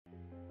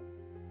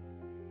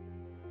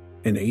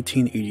In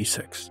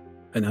 1886,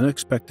 an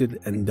unexpected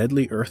and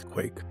deadly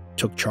earthquake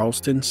took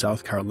Charleston,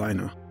 South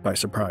Carolina by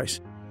surprise.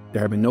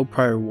 There had been no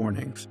prior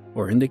warnings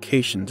or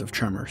indications of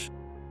tremors.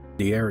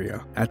 The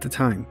area, at the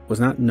time, was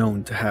not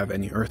known to have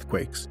any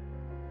earthquakes.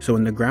 So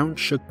when the ground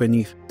shook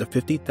beneath the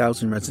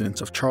 50,000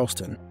 residents of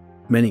Charleston,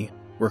 many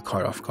were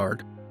caught off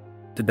guard.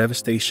 The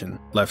devastation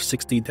left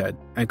 60 dead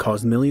and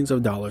caused millions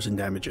of dollars in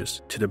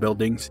damages to the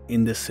buildings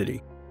in this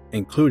city,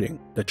 including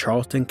the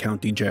Charleston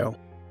County Jail.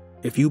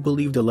 If you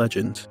believe the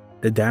legends,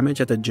 the damage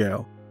at the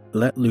jail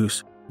let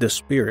loose the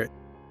spirit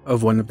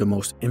of one of the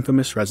most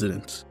infamous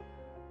residents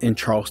in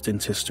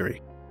Charleston's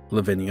history,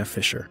 Lavinia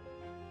Fisher.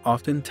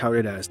 Often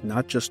touted as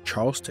not just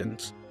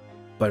Charleston's,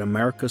 but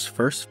America's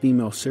first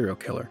female serial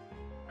killer,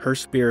 her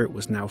spirit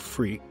was now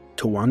free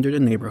to wander the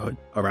neighborhood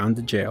around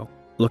the jail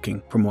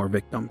looking for more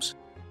victims.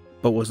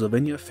 But was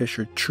Lavinia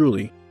Fisher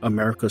truly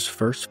America's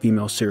first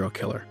female serial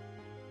killer?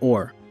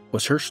 Or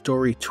was her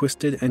story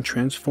twisted and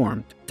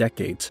transformed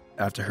decades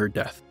after her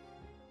death?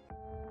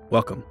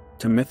 Welcome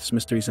to Myths,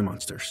 Mysteries, and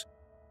Monsters.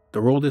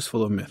 The world is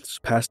full of myths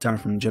passed down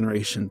from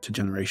generation to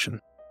generation.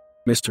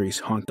 Mysteries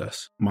haunt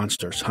us,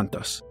 monsters hunt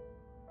us.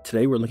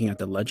 Today we're looking at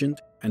the legend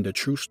and the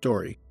true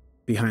story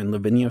behind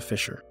Lavinia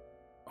Fisher,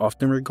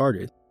 often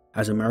regarded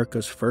as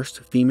America's first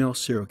female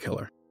serial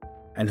killer,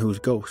 and whose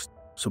ghost,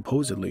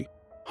 supposedly,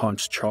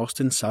 haunts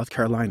Charleston, South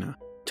Carolina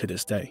to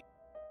this day.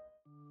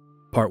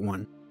 Part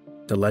 1.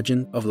 The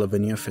Legend of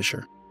Lavinia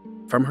Fisher.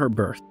 From her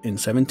birth in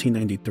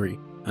 1793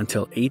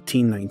 until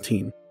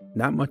 1819,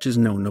 not much is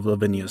known of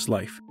Lavinia's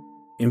life.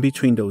 In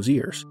between those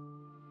years,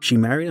 she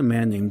married a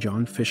man named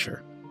John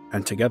Fisher,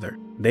 and together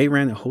they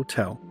ran a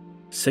hotel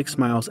 6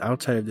 miles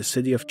outside of the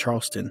city of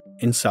Charleston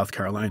in South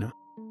Carolina.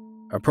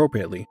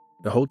 Appropriately,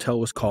 the hotel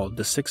was called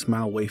the 6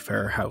 Mile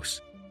Wayfarer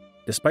House.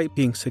 Despite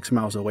being 6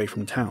 miles away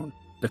from town,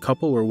 the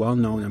couple were well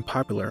known and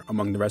popular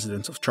among the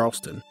residents of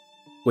Charleston,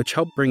 which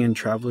helped bring in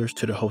travelers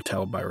to the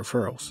hotel by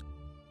referrals.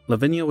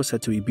 Lavinia was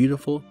said to be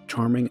beautiful,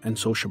 charming, and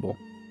sociable.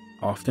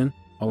 Often,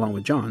 along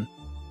with John,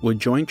 would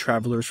join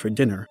travelers for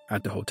dinner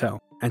at the hotel,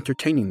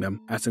 entertaining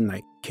them as the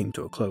night came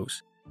to a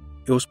close.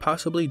 It was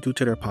possibly due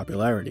to their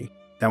popularity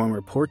that when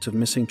reports of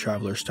missing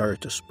travelers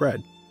started to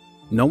spread,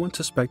 no one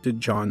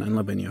suspected John and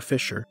Lavinia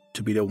Fisher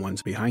to be the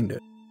ones behind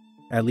it.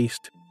 At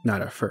least,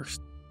 not at first.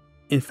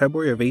 In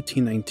February of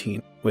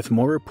 1819, with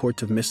more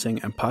reports of missing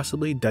and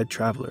possibly dead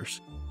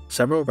travelers,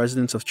 several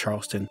residents of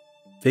Charleston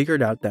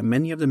figured out that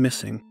many of the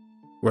missing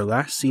were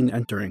last seen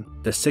entering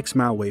the 6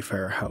 Mile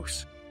Wayfarer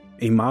House.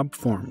 A mob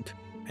formed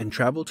and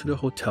traveled to the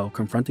hotel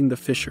confronting the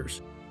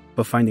Fishers,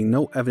 but finding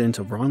no evidence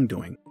of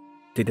wrongdoing,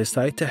 they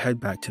decided to head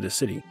back to the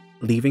city,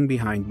 leaving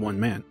behind one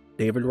man,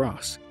 David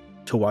Ross,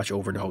 to watch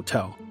over the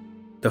hotel.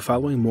 The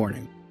following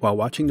morning, while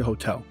watching the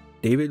hotel,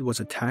 David was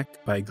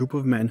attacked by a group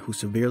of men who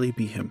severely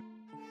beat him.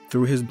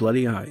 Through his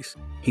bloody eyes,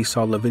 he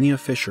saw Lavinia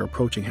Fisher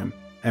approaching him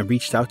and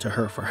reached out to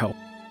her for help.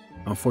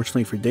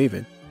 Unfortunately for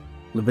David,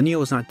 Lavinia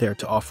was not there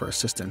to offer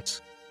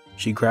assistance.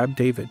 She grabbed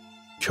David,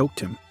 choked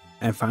him,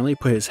 and finally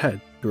put his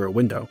head through a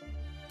window.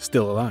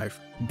 Still alive,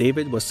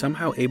 David was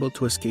somehow able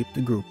to escape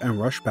the group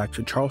and rush back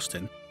to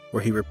Charleston,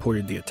 where he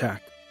reported the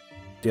attack.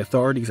 The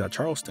authorities at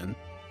Charleston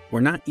were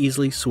not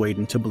easily swayed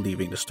into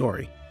believing the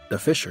story. The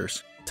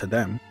Fishers, to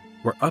them,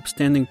 were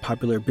upstanding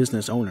popular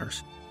business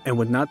owners and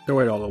would not throw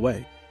it all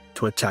away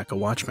to attack a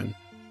watchman.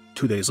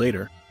 2 days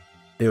later,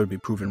 they would be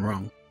proven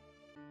wrong.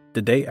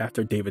 The day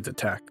after David's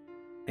attack,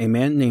 a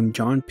man named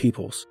John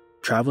Peoples,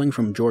 traveling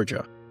from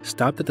Georgia,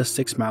 stopped at the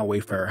 6 Mile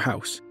Wayfarer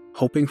House,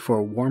 hoping for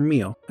a warm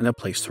meal and a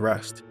place to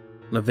rest.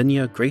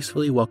 Lavinia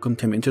gracefully welcomed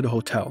him into the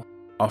hotel,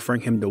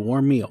 offering him the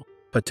warm meal,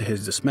 but to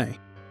his dismay,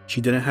 she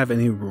didn't have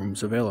any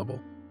rooms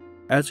available.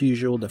 As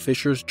usual, the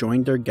Fishers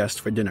joined their guest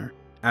for dinner,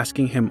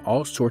 asking him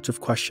all sorts of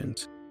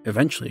questions,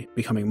 eventually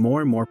becoming more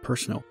and more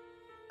personal.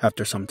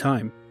 After some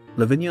time,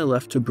 Lavinia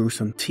left to brew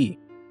some tea,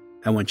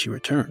 and when she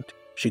returned,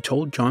 she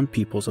told John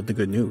Peoples of the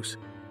good news.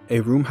 A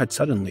room had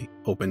suddenly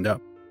opened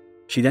up.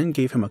 She then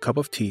gave him a cup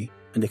of tea,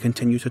 and they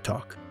continued to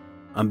talk.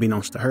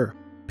 Unbeknownst to her,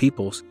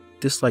 Peoples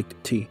disliked the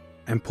tea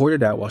and poured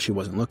it out while she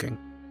wasn't looking.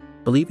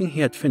 Believing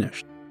he had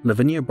finished,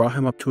 Lavinia brought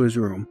him up to his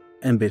room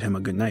and bid him a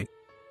good night.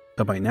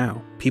 But by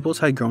now, Peoples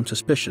had grown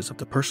suspicious of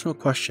the personal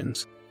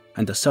questions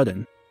and the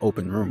sudden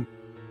open room.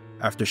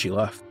 After she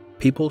left,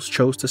 Peoples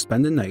chose to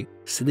spend the night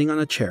sitting on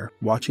a chair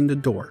watching the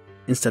door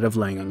instead of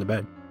laying on the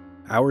bed.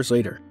 Hours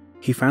later,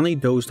 he finally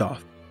dozed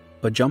off,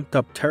 but jumped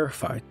up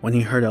terrified when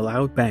he heard a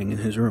loud bang in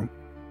his room,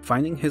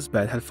 finding his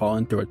bed had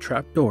fallen through a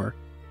trap door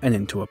and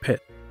into a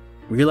pit.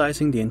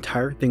 Realizing the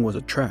entire thing was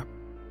a trap,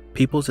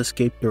 Peoples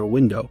escaped through a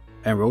window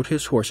and rode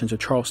his horse into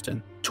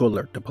Charleston to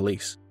alert the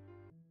police.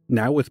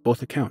 Now with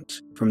both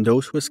accounts, from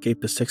those who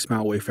escaped the 6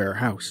 Mile Wayfarer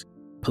House,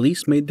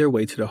 police made their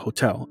way to the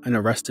hotel and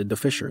arrested the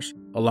Fishers,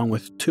 along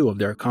with 2 of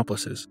their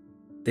accomplices.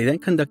 They then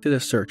conducted a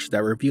search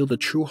that revealed the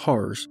true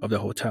horrors of the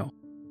hotel.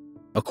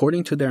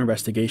 According to their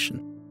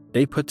investigation,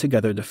 they put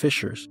together the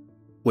Fishers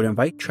would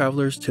invite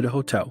travelers to the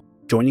hotel,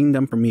 joining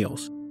them for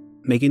meals,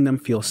 making them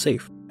feel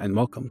safe and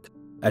welcomed.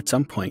 At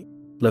some point,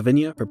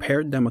 Lavinia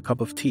prepared them a cup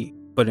of tea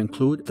but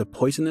include the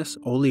poisonous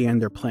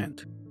oleander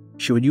plant.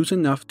 She would use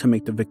enough to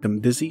make the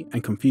victim dizzy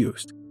and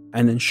confused,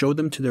 and then show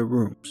them to their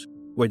rooms,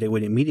 where they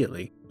would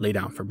immediately lay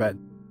down for bed.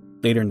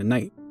 Later in the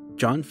night,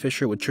 John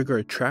Fisher would trigger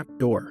a trap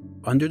door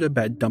under the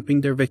bed,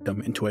 dumping their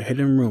victim into a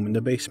hidden room in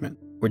the basement,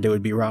 where they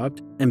would be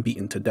robbed and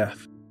beaten to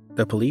death.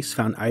 The police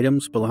found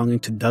items belonging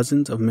to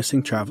dozens of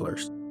missing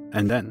travelers,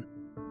 and then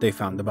they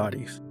found the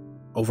bodies.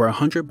 Over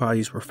 100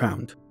 bodies were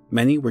found.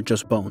 Many were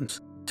just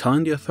bones,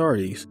 telling the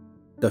authorities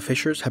the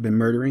Fishers had been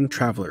murdering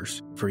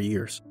travelers for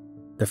years.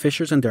 The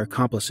Fishers and their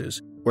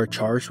accomplices were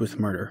charged with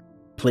murder,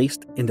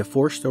 placed in the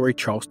 4-story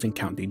Charleston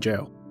County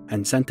Jail,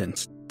 and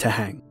sentenced to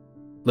hang.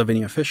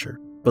 Lavinia Fisher,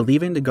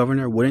 believing the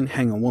governor wouldn't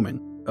hang a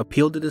woman,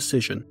 appealed the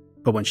decision,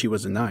 but when she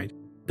was denied,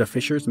 the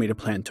Fishers made a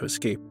plan to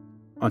escape.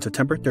 On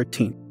September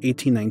 13,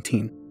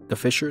 1819, the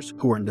Fishers,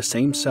 who were in the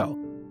same cell,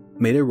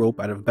 made a rope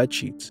out of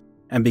bedsheets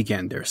and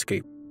began their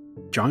escape.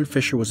 John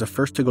Fisher was the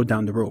first to go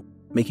down the rope,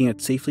 making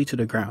it safely to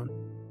the ground,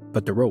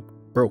 but the rope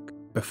broke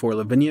before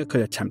Lavinia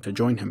could attempt to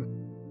join him.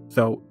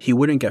 Though he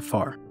wouldn't get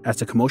far, as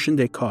the commotion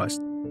they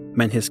caused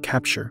meant his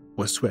capture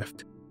was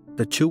swift.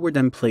 The two were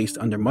then placed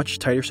under much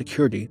tighter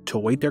security to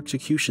await their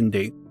execution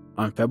date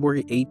on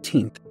February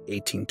 18,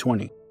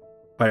 1820.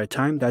 By the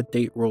time that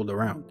date rolled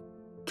around,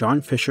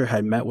 John Fisher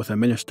had met with a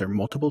minister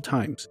multiple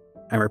times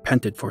and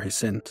repented for his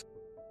sins,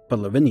 but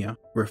Lavinia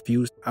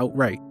refused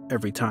outright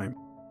every time.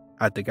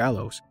 At the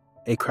gallows,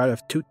 a crowd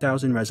of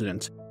 2,000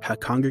 residents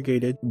had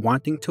congregated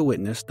wanting to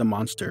witness the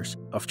monsters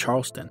of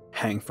Charleston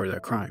hang for their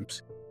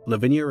crimes.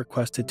 Lavinia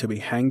requested to be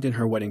hanged in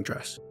her wedding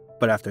dress,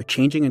 but after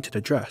changing into the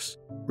dress,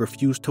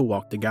 refused to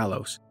walk the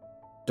gallows.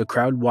 The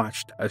crowd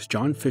watched as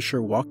John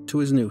Fisher walked to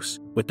his noose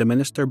with the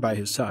minister by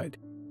his side,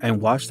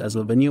 and watched as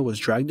Lavinia was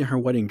dragged in her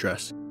wedding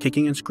dress,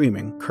 kicking and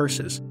screaming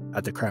curses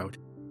at the crowd.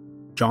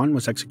 John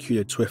was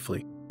executed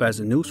swiftly, but as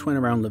the noose went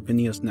around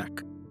Lavinia's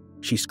neck,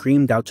 she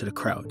screamed out to the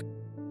crowd,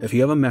 "If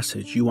you have a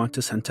message you want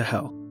to send to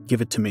hell,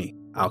 give it to me,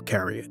 I'll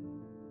carry it."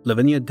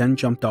 Lavinia then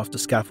jumped off the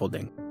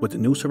scaffolding with the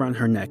noose around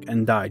her neck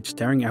and died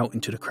staring out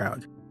into the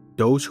crowd.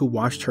 Those who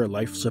watched her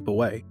life slip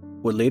away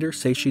would later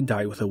say she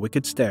died with a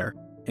wicked stare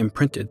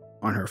imprinted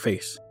on her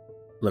face.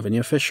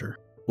 Lavinia Fisher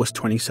was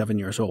 27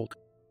 years old.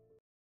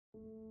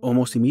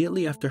 Almost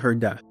immediately after her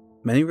death,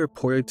 many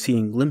reported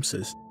seeing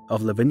glimpses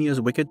of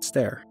Lavinia's wicked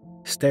stare,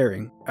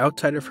 staring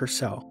outside of her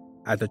cell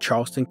at the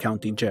Charleston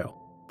County Jail,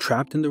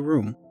 trapped in the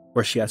room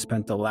where she had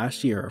spent the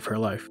last year of her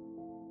life.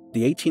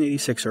 The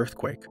 1886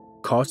 earthquake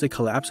caused a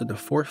collapse of the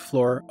 4th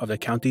floor of the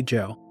county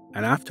jail,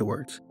 and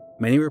afterwards,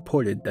 many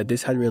reported that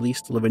this had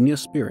released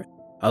Lavinia's spirit,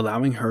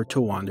 allowing her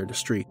to wander the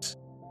streets.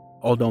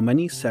 Although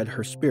many said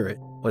her spirit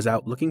was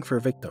out looking for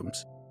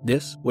victims,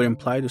 this would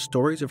imply the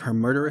stories of her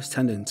murderous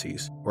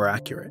tendencies were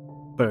accurate,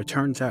 but it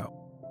turns out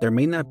there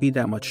may not be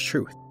that much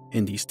truth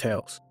in these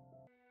tales.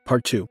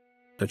 Part 2.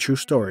 The true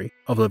story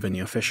of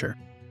Lavinia Fisher.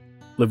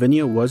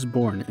 Lavinia was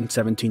born in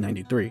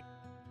 1793,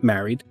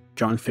 married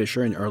John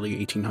Fisher in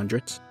early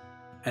 1800s,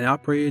 and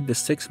operated the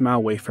 6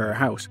 Mile Wayfarer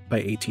House by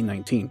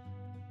 1819.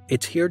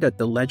 It's here that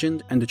the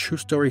legend and the true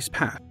story's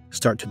path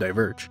start to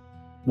diverge.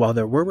 While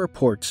there were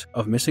reports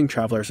of missing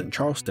travelers in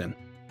Charleston,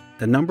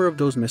 the number of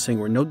those missing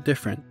were no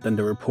different than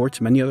the reports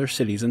many other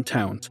cities and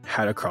towns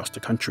had across the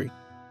country.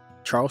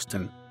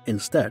 Charleston,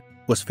 instead,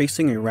 was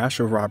facing a rash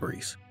of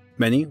robberies.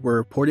 Many were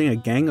reporting a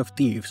gang of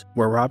thieves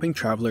were robbing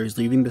travelers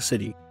leaving the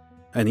city,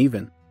 and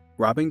even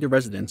robbing the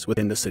residents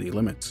within the city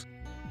limits.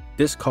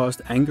 This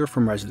caused anger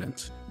from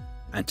residents,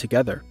 and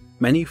together,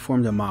 many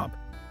formed a mob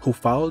who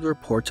followed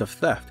reports of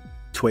theft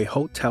to a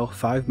hotel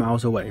 5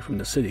 miles away from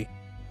the city.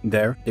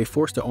 There, they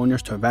forced the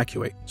owners to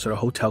evacuate so the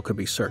hotel could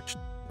be searched,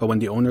 but when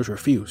the owners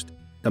refused,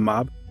 the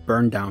mob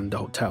burned down the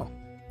hotel.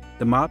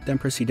 The mob then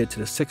proceeded to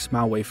the 6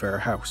 Mile Wayfarer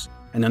House,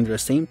 and under the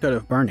same threat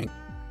of burning,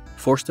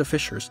 forced the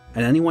Fishers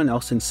and anyone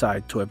else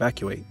inside to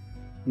evacuate.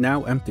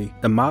 Now empty,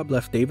 the mob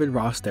left David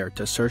Ross there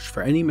to search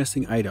for any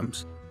missing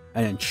items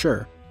and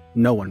ensure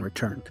no one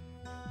returned.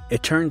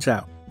 It turns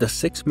out the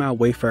 6 Mile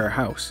Wayfarer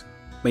House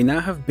may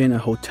not have been a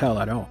hotel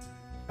at all,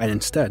 and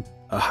instead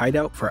a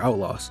hideout for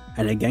outlaws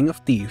and a gang of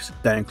thieves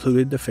that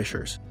included the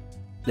Fishers.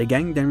 The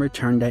gang then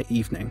returned that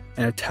evening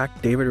and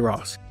attacked David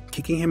Ross,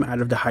 kicking him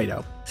out of the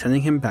hideout,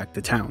 sending him back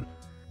to town.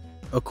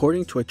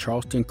 According to a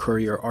Charleston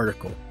Courier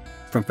article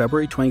from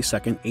February 22,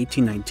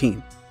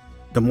 1819,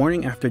 the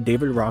morning after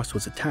David Ross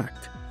was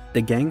attacked,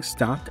 the gang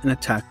stopped and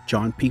attacked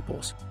John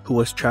Peoples, who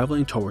was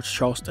traveling towards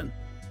Charleston.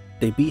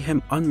 They beat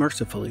him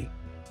unmercifully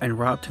and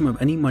robbed him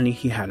of any money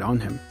he had on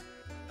him.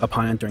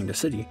 Upon entering the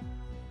city,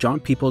 John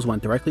Peoples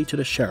went directly to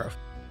the sheriff,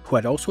 who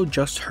had also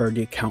just heard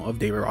the account of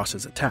David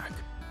Ross's attack.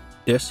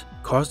 This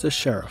caused the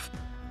sheriff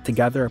to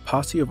gather a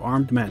posse of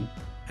armed men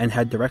and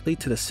head directly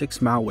to the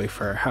 6 Mile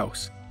Wayfarer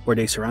House, where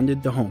they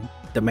surrounded the home,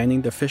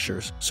 demanding the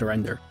Fishers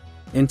surrender.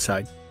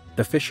 Inside,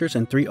 the Fishers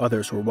and 3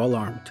 others were well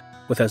armed,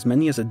 with as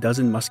many as a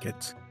dozen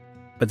muskets,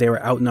 but they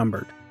were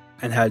outnumbered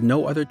and had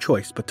no other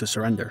choice but to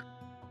surrender.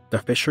 The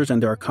Fishers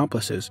and their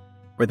accomplices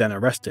were then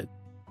arrested,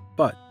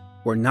 but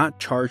were not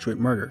charged with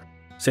murder,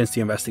 since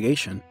the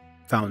investigation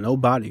found no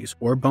bodies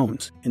or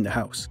bones in the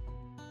house.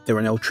 There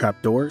were no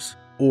trapdoors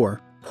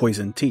or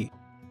poison tea,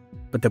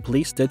 but the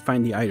police did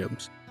find the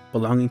items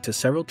belonging to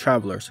several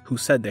travelers who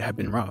said they had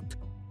been robbed.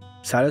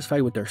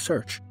 Satisfied with their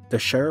search, the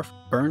sheriff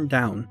burned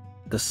down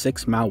the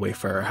 6 Mile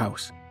Wayfarer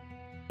house.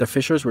 The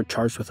Fishers were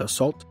charged with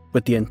assault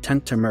with the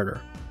intent to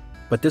murder,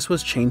 but this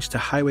was changed to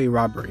highway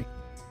robbery,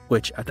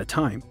 which at the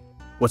time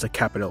was a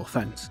capital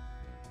offense,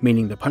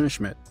 meaning the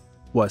punishment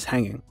was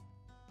hanging.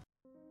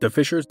 The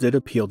Fishers did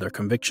appeal their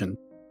conviction,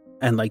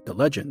 and like the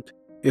legend,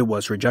 it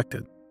was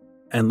rejected.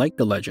 And like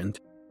the legend,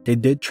 they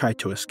did try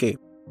to escape,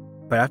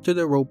 but after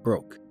the rope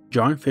broke,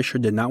 John Fisher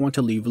did not want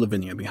to leave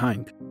Lavinia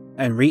behind,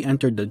 and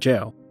re-entered the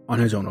jail on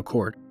his own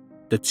accord.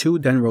 The two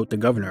then wrote the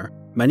governor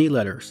many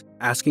letters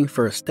asking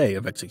for a stay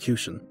of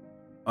execution.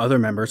 Other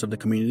members of the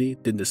community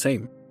did the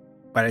same.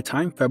 By the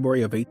time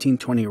February of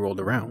 1820 rolled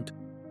around,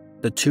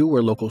 the two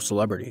were local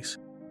celebrities.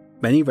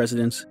 Many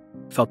residents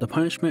felt the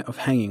punishment of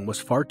hanging was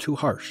far too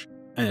harsh,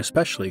 and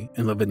especially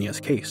in Lavinia's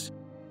case,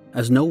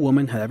 as no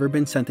woman had ever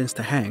been sentenced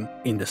to hang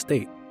in the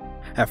state.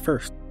 At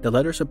first, the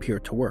letters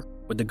appeared to work,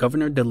 with the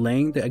governor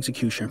delaying the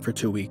execution for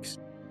 2 weeks.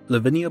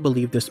 Lavinia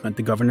believed this meant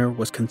the governor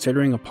was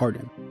considering a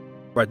pardon,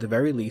 or at the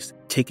very least,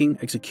 taking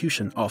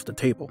execution off the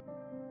table.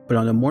 But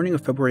on the morning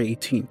of February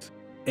 18th,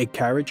 a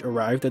carriage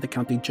arrived at the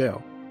county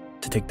jail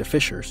to take the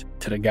Fishers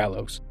to the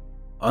gallows.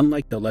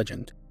 Unlike the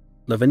legend,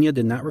 Lavinia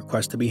did not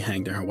request to be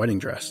hanged in her wedding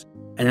dress,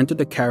 and entered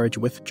the carriage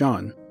with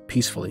John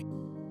peacefully.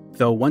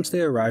 Though once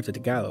they arrived at the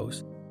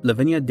gallows,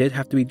 Lavinia did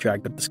have to be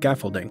dragged up the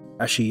scaffolding,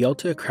 as she yelled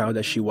to the crowd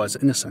that she was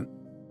innocent.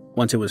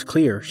 Once it was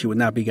clear she would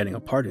not be getting a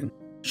pardon,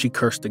 she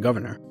cursed the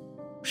governor.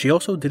 She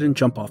also didn't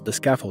jump off the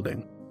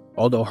scaffolding,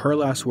 although her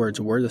last words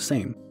were the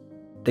same.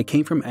 They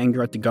came from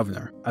anger at the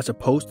governor, as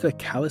opposed to the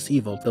callous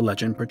evil the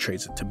legend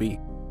portrays it to be.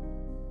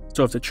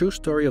 So if the true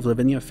story of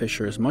Lavinia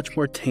Fisher is much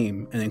more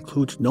tame and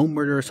includes no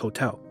murderous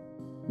hotel,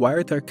 why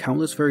are there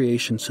countless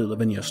variations to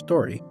Lavinia's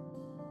story,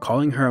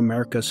 calling her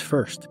America's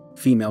first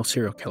female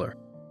serial killer?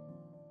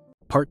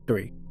 Part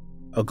 3.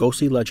 A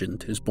ghostly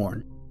legend is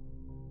born.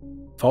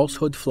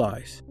 Falsehood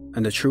flies,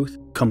 and the truth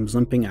comes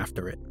limping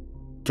after it.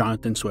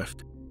 Jonathan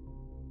Swift.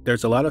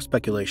 There's a lot of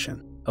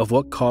speculation of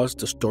what caused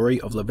the story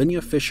of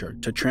Lavinia Fisher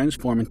to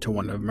transform into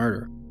one of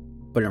murder,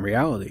 but in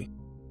reality,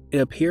 it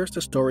appears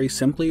the story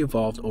simply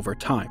evolved over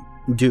time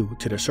due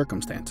to the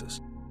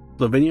circumstances.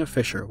 Lavinia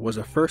Fisher was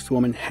the first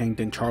woman hanged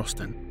in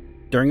Charleston,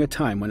 during a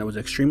time when it was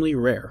extremely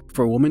rare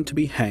for a woman to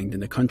be hanged in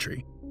the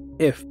country,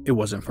 if it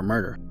wasn't for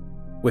murder.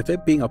 With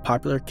it being a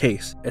popular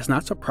case, it's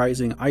not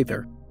surprising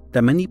either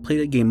that many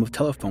played a game of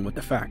telephone with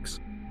the facts,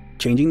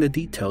 changing the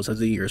details as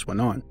the years went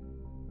on.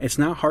 It's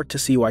not hard to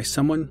see why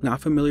someone not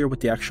familiar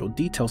with the actual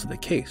details of the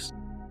case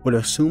would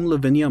assume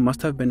Lavinia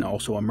must have been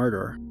also a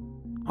murderer.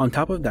 On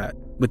top of that,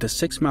 with the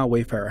 6 Mile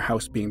Wayfarer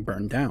house being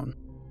burned down,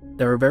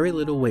 there are very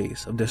little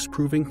ways of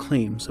disproving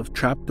claims of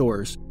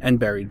trapdoors and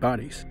buried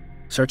bodies.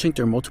 Searching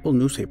through multiple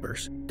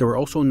newspapers, there were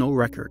also no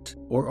records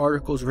or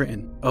articles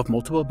written of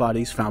multiple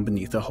bodies found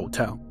beneath the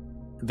hotel.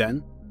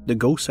 Then, the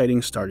ghost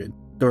sightings started.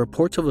 The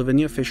reports of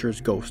Lavinia Fisher's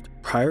ghost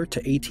prior to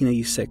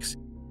 1886,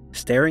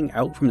 staring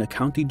out from the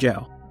county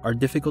jail, are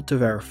difficult to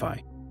verify,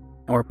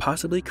 and were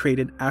possibly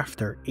created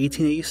after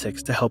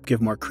 1886 to help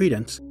give more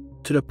credence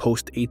to the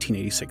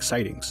post-1886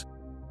 sightings.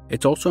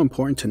 It's also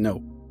important to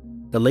note,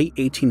 the late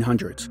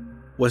 1800s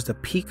was the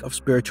peak of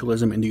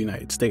spiritualism in the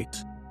United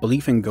States.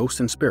 Belief in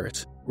ghosts and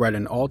spirits were at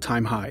an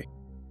all-time high,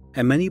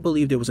 and many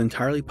believed it was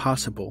entirely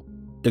possible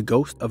the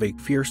ghost of a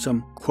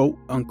fearsome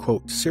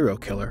quote-unquote serial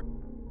killer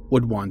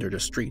would wander the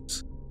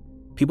streets.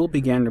 People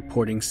began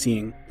reporting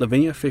seeing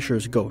Lavinia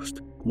Fisher's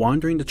ghost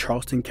wandering the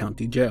Charleston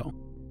County Jail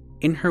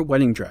in her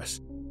wedding dress,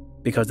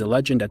 because the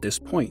legend at this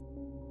point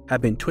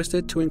had been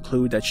twisted to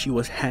include that she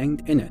was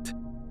hanged in it,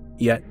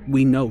 yet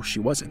we know she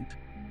wasn't.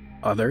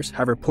 Others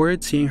have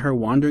reported seeing her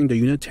wandering the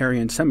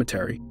Unitarian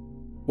Cemetery,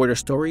 where the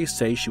stories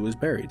say she was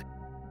buried.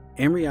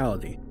 In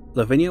reality,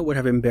 Lavinia would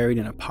have been buried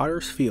in a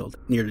potter's field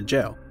near the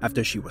jail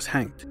after she was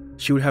hanged.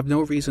 She would have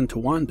no reason to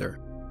wander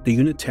the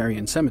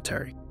Unitarian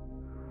Cemetery.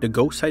 The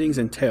ghost sightings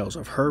and tales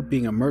of her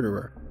being a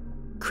murderer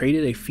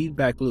created a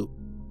feedback loop,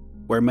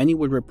 where many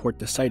would report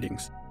the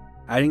sightings,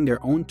 adding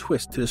their own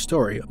twist to the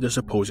story of the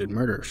supposed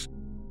murders.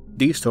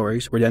 These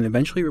stories were then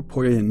eventually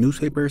reported in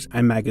newspapers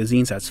and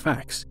magazines as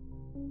facts,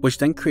 which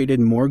then created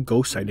more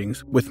ghost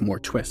sightings with more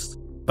twists.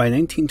 By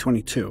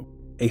 1922,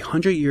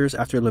 100 years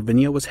after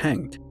Lavinia was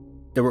hanged,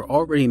 there were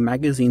already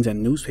magazines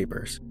and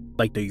newspapers,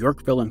 like the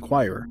Yorkville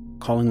Enquirer,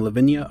 calling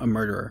Lavinia a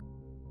murderer.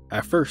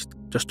 At first,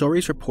 the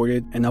stories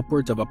reported an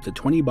upwards of up to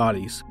 20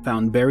 bodies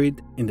found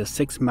buried in the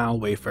 6 Mile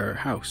Wayfarer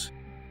house.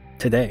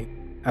 Today,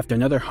 after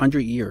another 100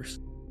 years,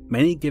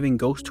 many giving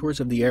ghost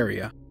tours of the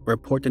area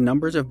report the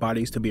numbers of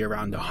bodies to be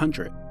around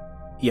 100,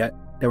 yet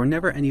there were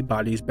never any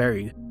bodies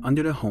buried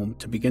under the home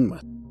to begin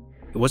with.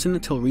 It wasn't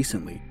until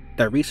recently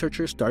that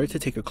researchers started to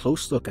take a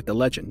close look at the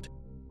legend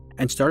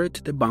and started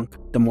to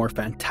debunk the more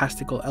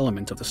fantastical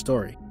elements of the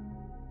story.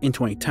 In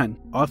 2010,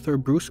 author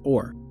Bruce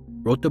Orr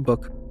wrote the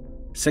book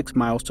 6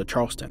 Miles to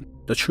Charleston,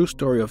 the true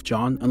story of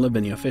John and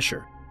Lavinia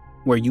Fisher.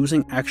 where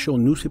using actual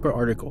newspaper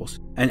articles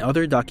and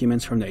other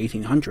documents from the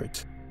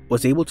 1800s,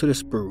 was able to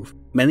disprove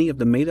many of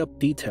the made-up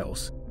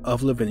details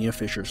of Lavinia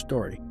Fisher's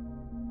story.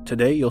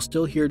 Today, you'll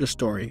still hear the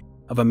story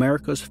of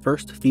America's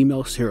first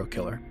female serial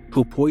killer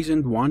who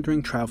poisoned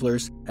wandering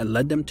travelers and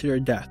led them to their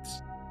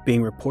deaths,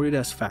 being reported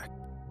as fact.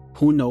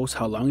 Who knows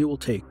how long it will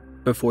take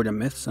before the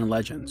myths and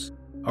legends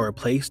are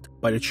replaced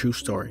by the true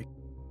story.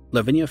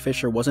 Lavinia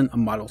Fisher wasn't a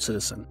model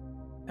citizen,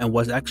 and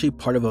was actually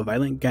part of a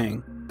violent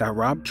gang that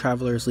robbed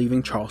travelers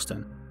leaving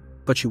Charleston,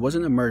 but she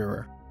wasn't a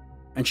murderer,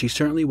 and she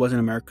certainly wasn't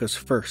America's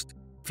first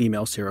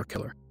female serial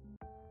killer.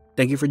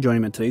 Thank you for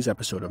joining me in today's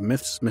episode of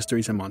Myths,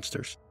 Mysteries, and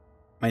Monsters.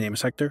 My name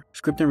is Hector.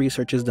 Script and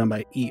research is done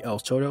by E.L.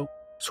 Soto.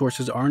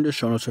 Sources are in the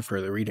show notes for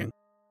further reading.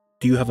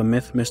 Do you have a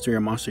myth, mystery,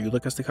 or monster you'd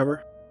like us to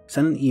cover?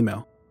 Send an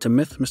email to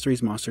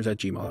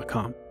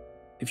mythmysteriesmonsters@gmail.com.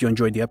 If you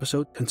enjoyed the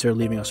episode, consider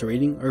leaving us a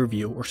rating, a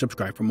review, or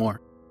subscribe for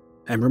more.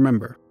 And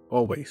remember,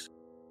 always,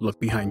 look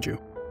behind you.